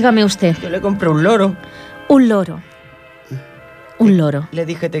 Dígame usted. Yo le compré un loro. Un loro. Un loro. Le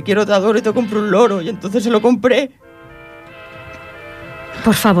dije, te quiero, te adoro y te compro un loro. Y entonces se lo compré.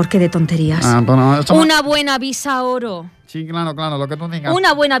 Por favor, qué de tonterías. Una buena visa oro. Sí, claro, lo que tú digas.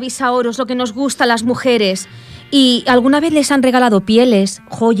 Una buena visa oro es lo que nos gusta a las mujeres. ¿Y alguna vez les han regalado pieles,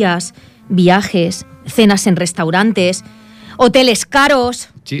 joyas, viajes, cenas en restaurantes, hoteles caros?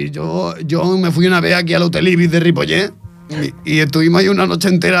 Sí, yo me fui una vez aquí al Hotel Ibis de Ripollet y estuvimos ahí una noche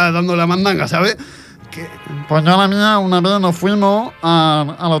entera dando la mandanga, ¿sabes? Pues yo a la mía una vez nos fuimos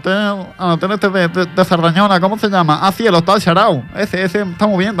al hotel este de Cerdañola, ¿cómo se llama? Ah, sí, el Hostal Sarau. Ese está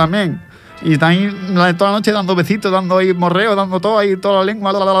muy bien también. Y está ahí toda la noche dando besitos, dando ahí morreo, dando todo ahí, toda la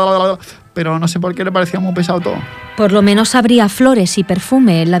lengua, pero no sé por qué le parecía muy pesado todo. Por lo menos habría flores y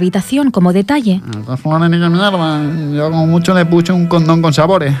perfume en la habitación como detalle. Estas flores ni que mierda. Yo como mucho le puse un condón con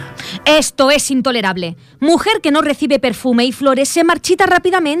sabores. Esto es intolerable. Mujer que no recibe perfume y flores se marchita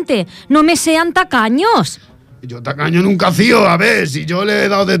rápidamente. No me sean tacaños. Yo tacaño nunca hacío, a ver, si yo le he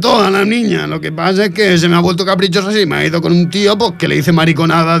dado de todo a la niña. Lo que pasa es que se me ha vuelto caprichosa así. Me ha ido con un tío pues, que le hice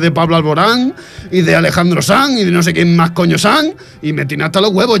mariconada de Pablo Alborán y de Alejandro Sanz y de no sé quién más coño Sanz. Y me tiene hasta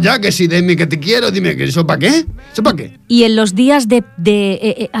los huevos ya, que si dime que te quiero, dime que eso para qué. ¿Eso para qué? Y en los días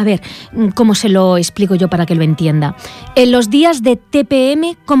a ver, ¿cómo se lo explico yo para que lo entienda? En los días de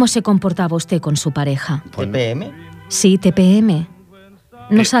TPM, ¿cómo se comportaba usted con su pareja? ¿TPM? Sí, TPM.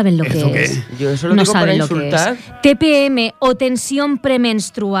 No saben lo que qué es. Yo eso lo no digo saben para lo insultar. que es. TPM o tensión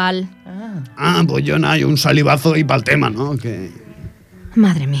premenstrual. Pues yo nada, un salivazo y para el tema, ¿no?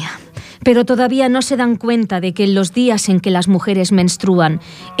 Madre mía. Pero todavía no se dan cuenta de que en los días en que las mujeres menstruan,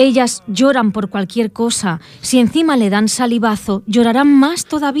 ellas lloran por cualquier cosa. Si encima le dan salivazo, llorarán más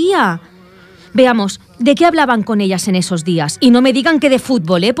todavía. Veamos, ¿de qué hablaban con ellas en esos días? Y no me digan que de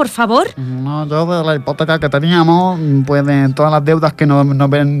fútbol, por favor. No, yo de la hipoteca que teníamos, pues de todas las deudas que nos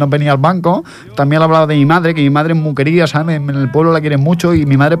venía al banco. También hablaba de mi madre, que mi madre es muy querida, ¿sabes? En el pueblo la quieren mucho y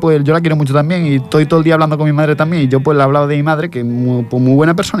mi madre, pues yo la quiero mucho también. Y estoy todo el día hablando con mi madre también. Y yo pues le hablaba de mi madre, que es muy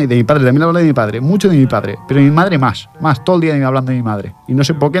buena persona, y de mi padre. También le hablaba de mi padre, mucho de mi padre. Pero mi madre más, todo el día hablando de mi madre. Y no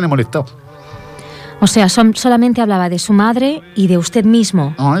sé por qué le molestó. O sea, solamente hablaba de su madre y de usted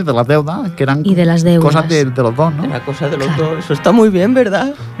mismo. No, y de las deudas, que eran y de las deudas. Cosas de los dos, ¿no? Era cosa de los dos. Eso está muy bien,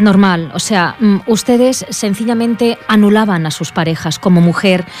 ¿verdad? Normal, o sea, ustedes sencillamente anulaban a sus parejas como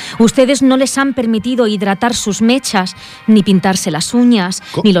mujer. Ustedes no les han permitido hidratar sus mechas, ni pintarse las uñas,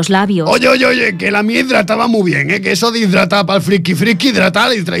 ni los labios. Oye, que la mía hidrataba muy bien, que eso de hidratar para el friki,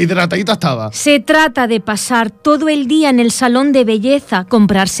 hidratadita estaba. Se trata de pasar todo el día en el salón de belleza,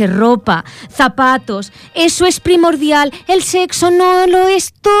 comprarse ropa, zapatos. Eso es primordial. El sexo no lo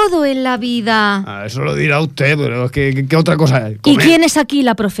es todo en la vida. Eso lo dirá usted, pero ¿qué otra cosa es? ¿Y quién es aquí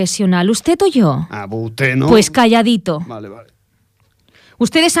la profesional? ¿Usted o yo? Pues usted, ¿no? Pues calladito. Vale.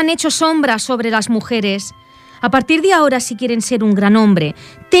 Ustedes han hecho sombras sobre las mujeres. A partir de ahora, si quieren ser un gran hombre,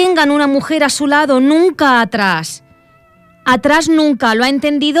 tengan una mujer a su lado, nunca atrás. Atrás nunca, ¿lo ha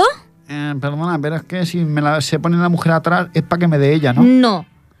entendido? Perdona, pero es que si se pone la mujer atrás es para que me dé ella, ¿no? No.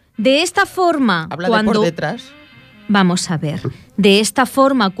 De esta forma, ¿Habla de por detrás? Vamos a ver. De esta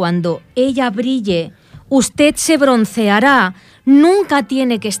forma, cuando ella brille, usted se bronceará. Nunca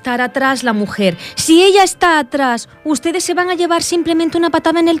tiene que estar atrás la mujer. Si ella está atrás, ustedes se van a llevar simplemente una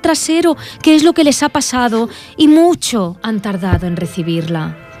patada en el trasero, que es lo que les ha pasado, y mucho han tardado en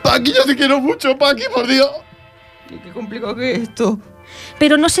recibirla. Paqui, yo te quiero mucho, Paqui, por Dios. Qué complicado que es esto.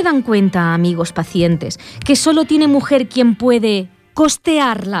 Pero no se dan cuenta, amigos pacientes, que solo tiene mujer quien puede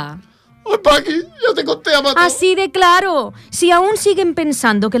costearla. ¡Ay, Paqui! ¡Yo te costeo para todo! Así de claro. Si aún siguen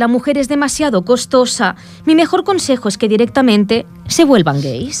pensando que la mujer es demasiado costosa, mi mejor consejo es que directamente se vuelvan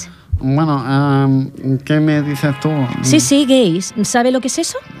gays. Bueno, ¿qué me dices tú? Sí, gays. ¿Sabe lo que es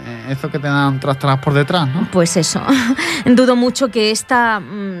eso? Eso que te dan tras por detrás, ¿no? Pues eso. Dudo mucho que esta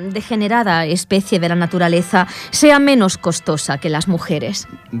degenerada especie de la naturaleza sea menos costosa que las mujeres.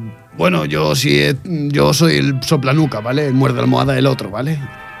 Bueno, yo soy el soplanuca, ¿vale? Muerde la almohada del otro, ¿vale?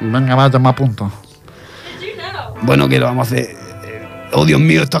 Venga, va, toma punto. Bueno, ¿qué lo vamos a hacer? Oh, Dios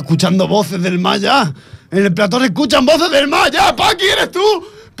mío, está escuchando voces del mar ya. En el platón escuchan voces del mar ya. ¡Paqui, eres tú!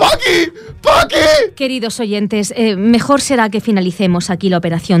 ¡Paqui! Queridos oyentes, mejor será que finalicemos aquí la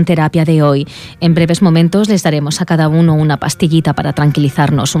operación terapia de hoy. En breves momentos les daremos a cada uno una pastillita para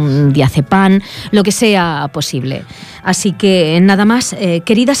tranquilizarnos, un diazepam, lo que sea posible. Así que nada más,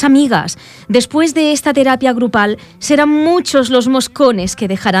 queridas amigas, después de esta terapia grupal serán muchos los moscones que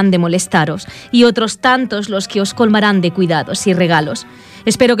dejarán de molestaros y otros tantos los que os colmarán de cuidados y regalos.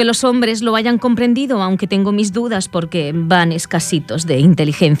 Espero que los hombres lo hayan comprendido, aunque tengo mis dudas porque van escasitos de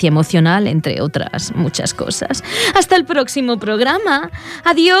inteligencia emocional, entre otras muchas cosas. Hasta el próximo programa.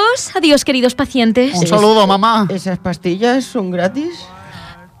 Adiós, queridos pacientes. Un saludo, mamá. ¿Esas pastillas son gratis?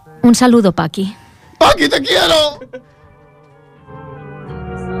 Un saludo, Paqui. ¡Paqui, te quiero!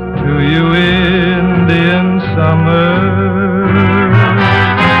 To you Indian summer.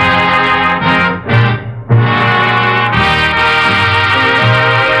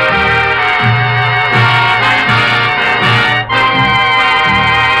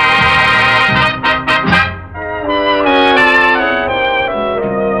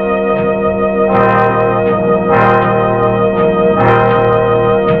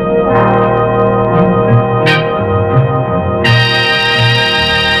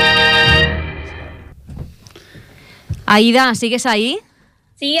 Aida, ¿sigues ahí?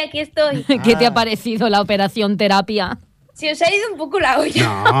 Sí, aquí estoy. ¿Qué te ha parecido la operación terapia? Se os ha ido un poco la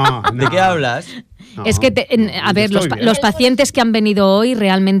olla. ¿De qué hablas? No, es que, a ver, los pacientes que han venido hoy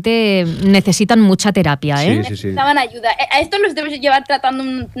realmente necesitan mucha terapia, ¿eh? Sí. Necesitaban ayuda. A esto los debes llevar tratando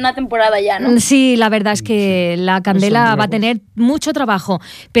una temporada ya, ¿no? Sí, la verdad es que la Candela va a tener mucho trabajo,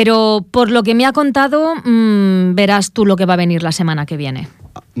 pero por lo que me ha contado, verás tú lo que va a venir la semana que viene.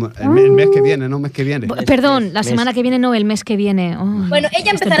 El mes que viene, no mes que viene. Perdón, la semana que viene no, el mes que viene. Bueno,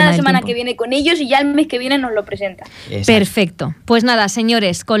 ella empezará la semana que viene con ellos y ya el mes que viene nos lo presenta. Exacto. Perfecto. Pues nada,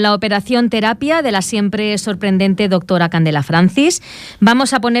 señores, con la operación terapia de la siempre sorprendente doctora Candela Francis,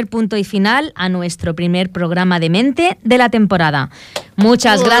 vamos a poner punto y final a nuestro primer programa de mente de la temporada.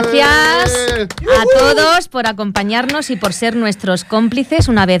 Muchas gracias a todos por acompañarnos y por ser nuestros cómplices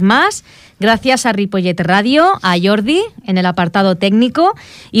una vez más. Gracias a Ripollet Radio, a Jordi en el apartado técnico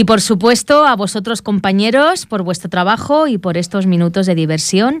y por supuesto a vosotros compañeros por vuestro trabajo y por estos minutos de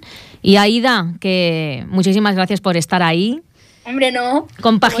diversión. Y a Aida, que muchísimas gracias por estar ahí Hombre, no.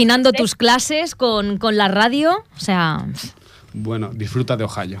 Compaginando tus clases con la radio, o sea... Bueno, disfruta de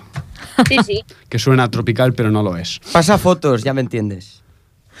Ohio. Sí. Que suena tropical, pero no lo es. Pasa fotos, ya me entiendes.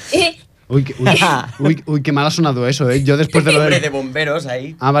 Uy, qué mal ha sonado eso, ¿eh? Yo después de lo de bomberos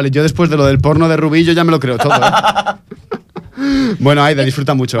ahí. Ah, vale, yo después de lo del porno de Rubí, yo ya me lo creo todo, ¿eh? Bueno, Aida,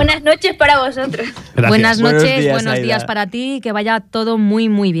 disfruta mucho. Buenas noches para vosotros. Gracias. Buenas noches, Buenos días, días Aida. para ti, que vaya todo muy,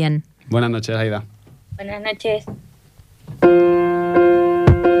 muy bien. Buenas noches, Aida. Buenas noches.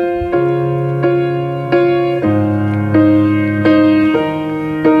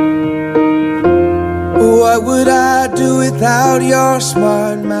 What would I do without your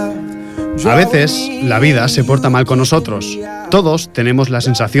smart mouth? A veces, la vida se porta mal con nosotros. Todos tenemos la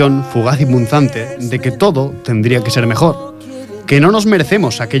sensación, fugaz y punzante, de que todo tendría que ser mejor, que no nos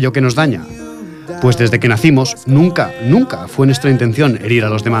merecemos aquello que nos daña. Pues desde que nacimos, nunca fue nuestra intención herir a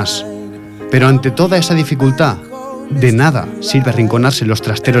los demás. Pero ante toda esa dificultad, de nada sirve arrinconarse en los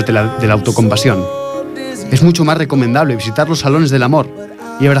trasteros de la autocompasión. Es mucho más recomendable visitar los salones del amor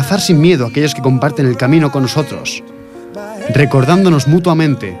y abrazar sin miedo a aquellos que comparten el camino con nosotros, recordándonos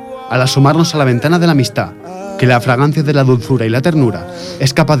mutuamente, al asomarnos a la ventana de la amistad, que la fragancia de la dulzura y la ternura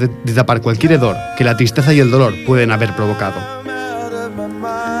es capaz de tapar cualquier hedor que la tristeza y el dolor pueden haber provocado.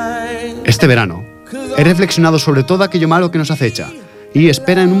 Este verano, he reflexionado sobre todo aquello malo que nos acecha y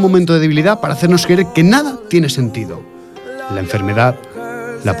espera en un momento de debilidad para hacernos creer que nada tiene sentido. La enfermedad,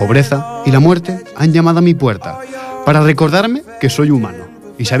 la pobreza y la muerte han llamado a mi puerta para recordarme que soy humano.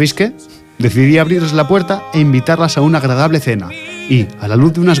 ¿Y sabéis qué? Decidí abrirles la puerta e invitarlas a una agradable cena y, a la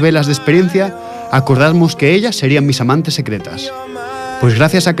luz de unas velas de experiencia, acordarnos que ellas serían mis amantes secretas. Pues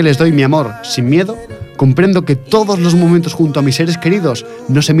gracias a que les doy mi amor sin miedo, comprendo que todos los momentos junto a mis seres queridos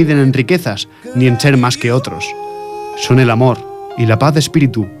no se miden en riquezas ni en ser más que otros. Son el amor y la paz de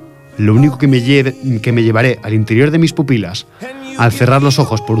espíritu, lo único que me llevaré al interior de mis pupilas al cerrar los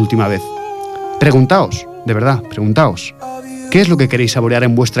ojos por última vez. Preguntaos, de verdad, preguntaos, ¿qué es lo que queréis saborear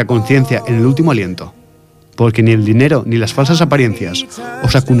en vuestra conciencia en el último aliento? Porque ni el dinero ni las falsas apariencias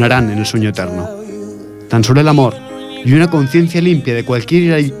os acunarán en el sueño eterno. Tan solo el amor y una conciencia limpia de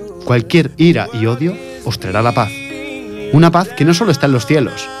cualquier ira y odio os traerá la paz. Una paz que no solo está en los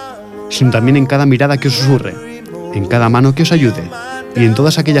cielos, sino también en cada mirada que os susurre, en cada mano que os ayude y en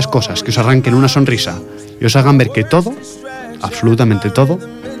todas aquellas cosas que os arranquen una sonrisa y os hagan ver que todo, absolutamente todo,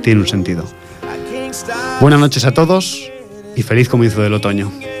 tiene un sentido. Buenas noches a todos y feliz comienzo del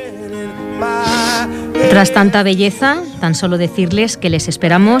otoño. Tras tanta belleza, tan solo decirles que les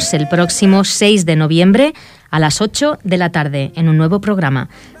esperamos el próximo 6 de noviembre a las 8 de la tarde en un nuevo programa.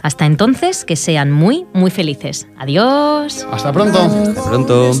 Hasta entonces, que sean muy, muy felices. Adiós. Hasta pronto. Hasta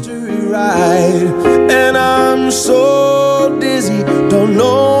pronto. And I'm so dizzy, don't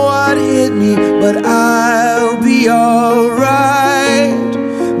know what hit me, but I'll be alright.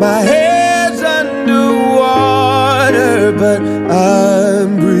 My head's underwater, but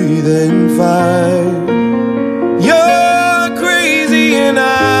I'm breathing fine. You're crazy and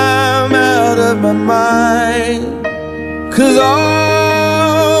I'm out of my mind, 'cause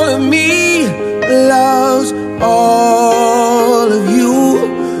all of me loves all of you.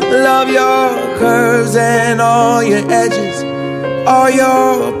 Love your curves and all your edges, all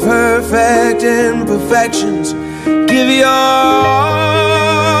your perfect imperfections. Give your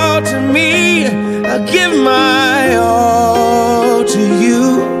all to me, I'll give my all to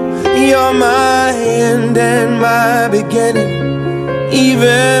you. You're my end and my beginning.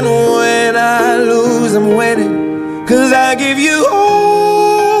 Even when I lose, I'm winning, 'cause I give you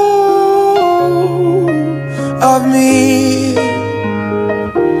all of me,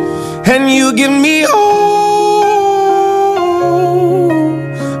 and you give me all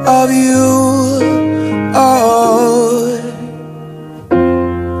of you. Oh,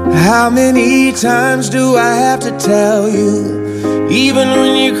 how many times do I have to tell you? Even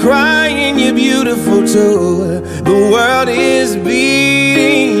when you're crying, you're beautiful too. The world is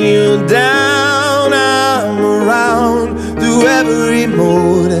beating you down. I'm around through every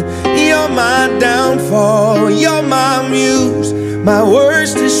mood. You're my downfall, you're my muse, my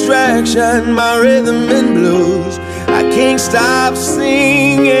worst distraction, my rhythm and blues. I can't stop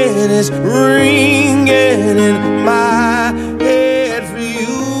singing, it's ringing in my